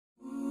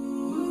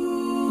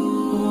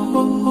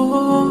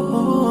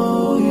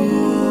oh,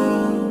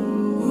 yeah.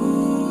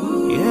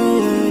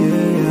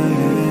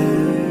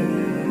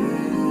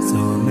 So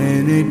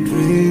many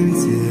dreams,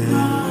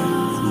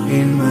 yeah,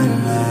 in my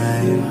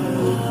life.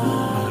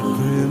 I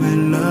dream a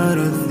lot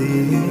of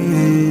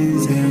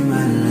things in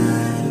my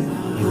life.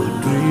 You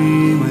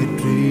dream, I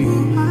dream.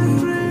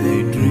 They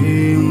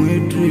dream, we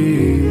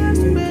dream.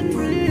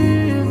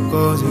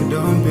 Cause we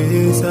don't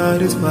be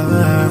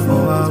satisfied for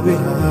what we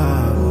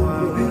have.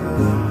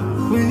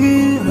 We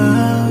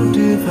have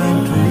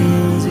different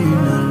dreams in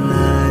our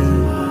life.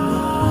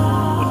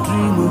 We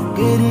dream of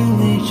getting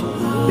rich,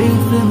 being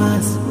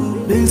famous,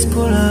 being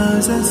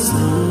scholars and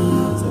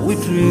sons. We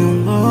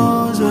dream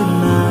those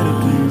ordinary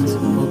dreams,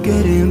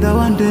 forgetting that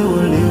one day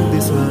we'll leave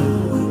this world.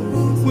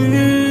 We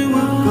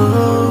will go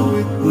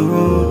with no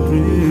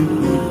dream,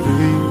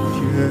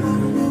 yeah.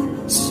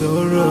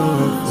 Sorrow,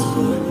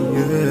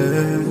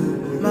 yeah.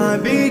 My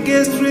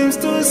biggest dreams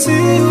to see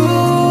you,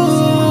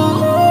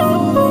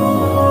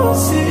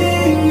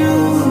 seeing you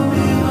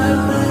be my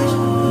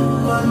passion,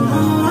 but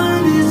no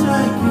one is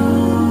like you.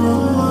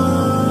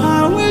 I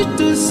wish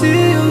to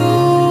see you,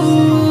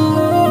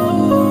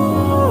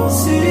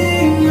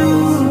 seeing you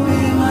be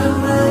my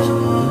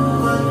passion,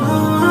 but no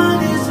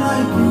one is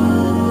like you.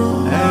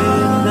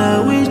 And I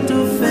wish to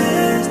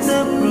face the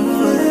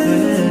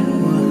prophet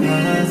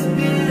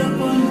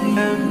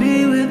and be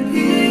with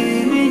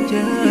him in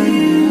Jannah.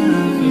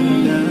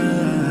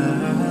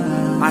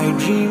 I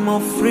dream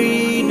of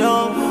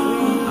freedom,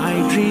 I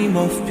dream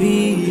of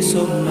peace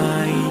of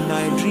mind,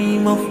 I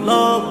dream of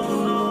love,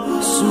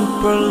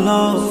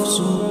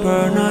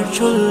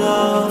 supernatural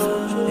love,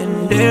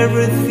 and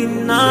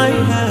everything I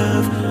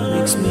have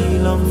makes me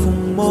long for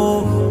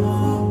more.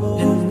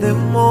 And the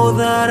more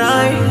that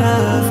I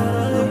have,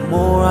 the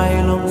more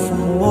I long for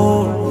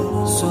more.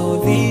 So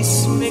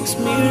this makes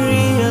me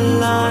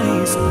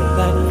realize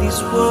that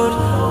this world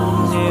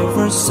will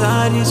never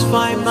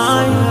satisfy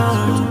my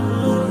heart,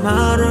 no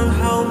matter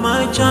how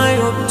much I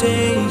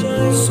obtain.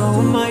 So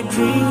my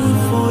dream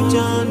for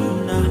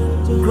Jannah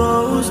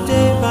grows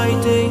day by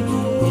day,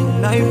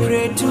 and I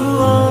pray to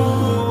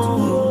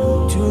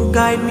Allah to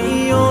guide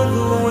me all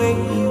the way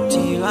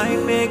till I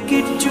make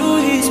it to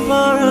His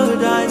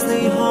paradise,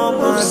 the home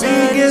of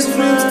biggest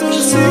dreams to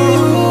see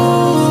you,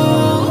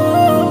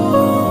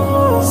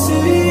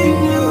 seeing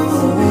you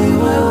be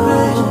my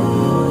passion,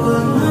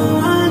 but no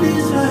one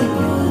is like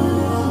you.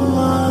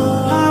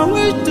 I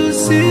wish to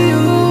see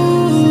you,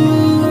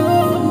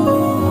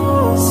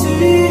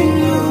 seeing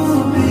you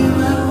be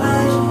my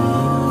passion,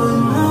 but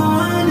no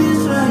one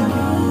is like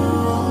you.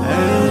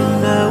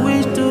 And I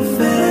wish to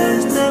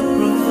face the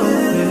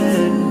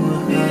prophet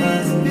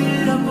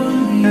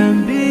and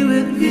be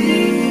with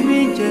him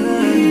in Jannah.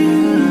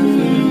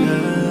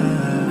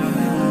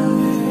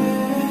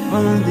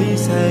 On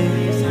this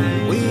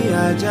side, we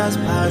are just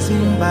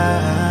passing by,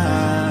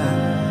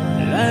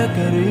 like a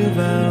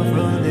river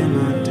from the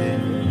mountain,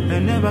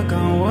 and never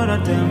can water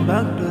turn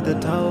back to the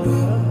town.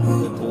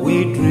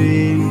 We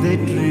dream the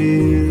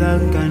dream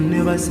that can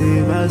never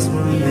save us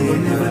from the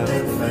never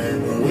take fire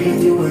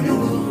with you when you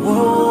go.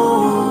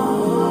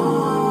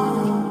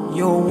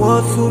 Your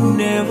worth will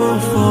never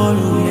fall,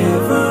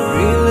 never.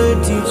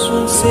 Relatives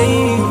won't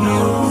save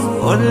you,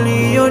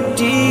 only your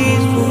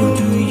deeds will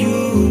do you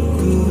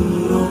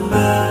good or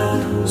bad.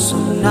 So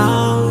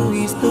now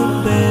is the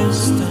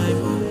best time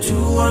to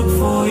work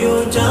for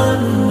your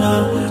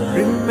Jannah.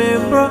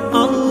 Remember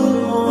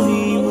Allah,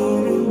 He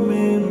will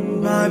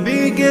remember. My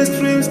biggest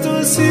dreams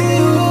to see you,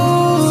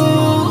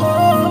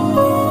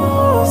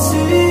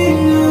 seeing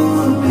you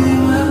be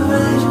my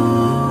passion,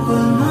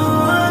 but no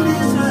one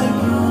is like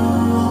you.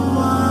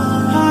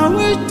 I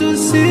wish to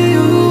see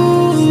you,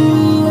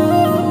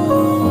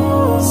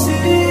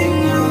 seeing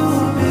you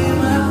be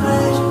my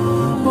passion,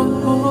 oh,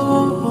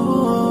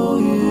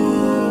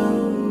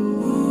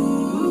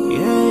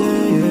 yeah.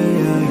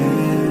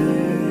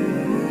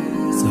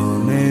 So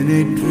many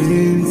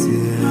dreams,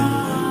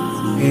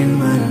 yeah, in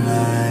my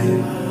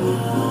life.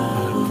 I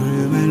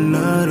dream a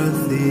lot of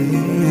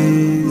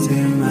things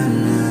in my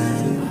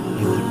life.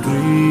 You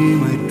dream,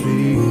 I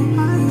dream.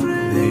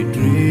 They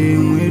dream,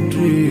 we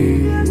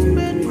dream.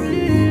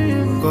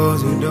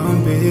 Cause we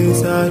don't be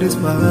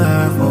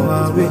satisfied for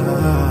what we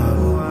have.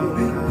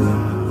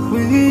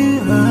 We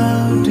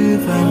have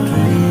different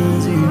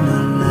dreams in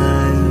our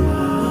life.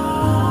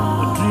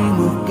 We dream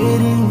of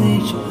getting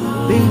rich,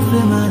 being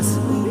famous,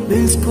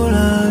 being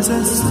scholars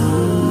and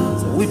sons.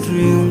 We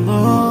dream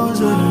those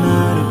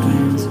ordinary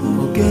dreams,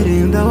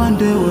 forgetting that one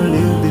day we'll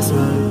leave this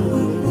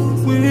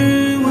world. We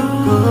will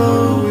go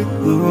with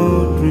no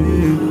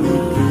dream,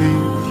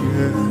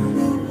 yeah.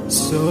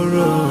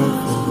 Sorrow,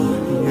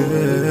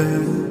 yeah.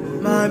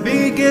 My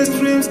biggest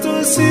dreams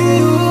to see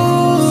you,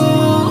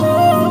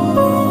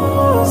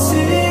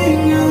 seeing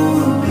you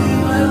be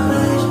my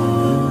passion,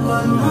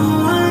 but no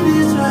one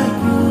is like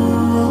you.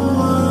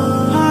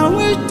 I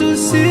wish to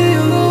see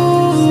you,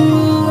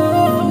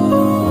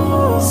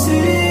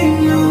 seeing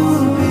you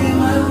be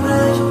my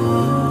passion,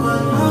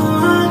 but no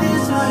one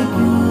is like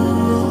you.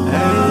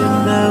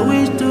 And I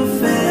wish to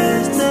face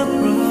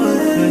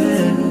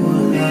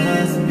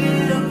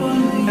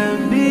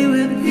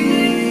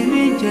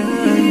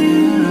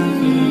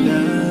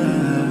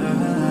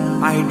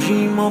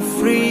of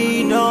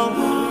freedom,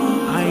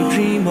 I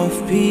dream of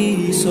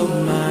peace of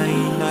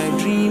mind, I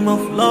dream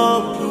of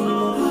love,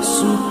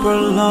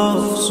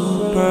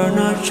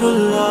 supernatural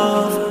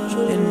love.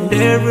 And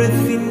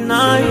everything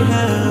I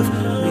have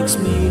makes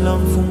me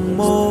long for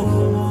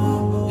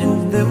more.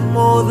 And the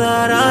more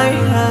that I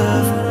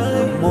have,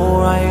 the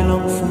more I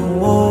long for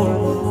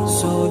more.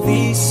 So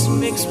this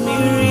makes me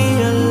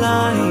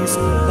realize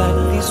that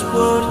this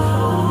world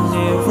will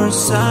never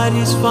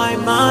satisfy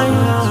my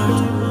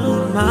heart, no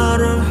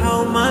matter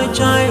how much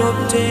I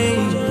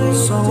obtain.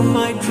 So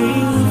my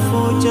dream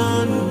for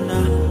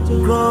Jannah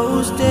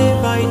grows day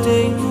by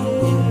day,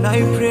 and I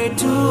pray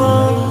to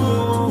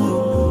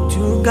Allah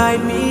to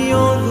guide me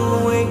all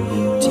the way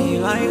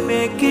till I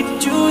make it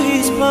to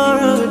His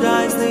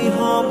paradise. The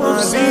home of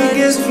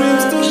biggest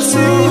dreams to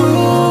see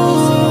you.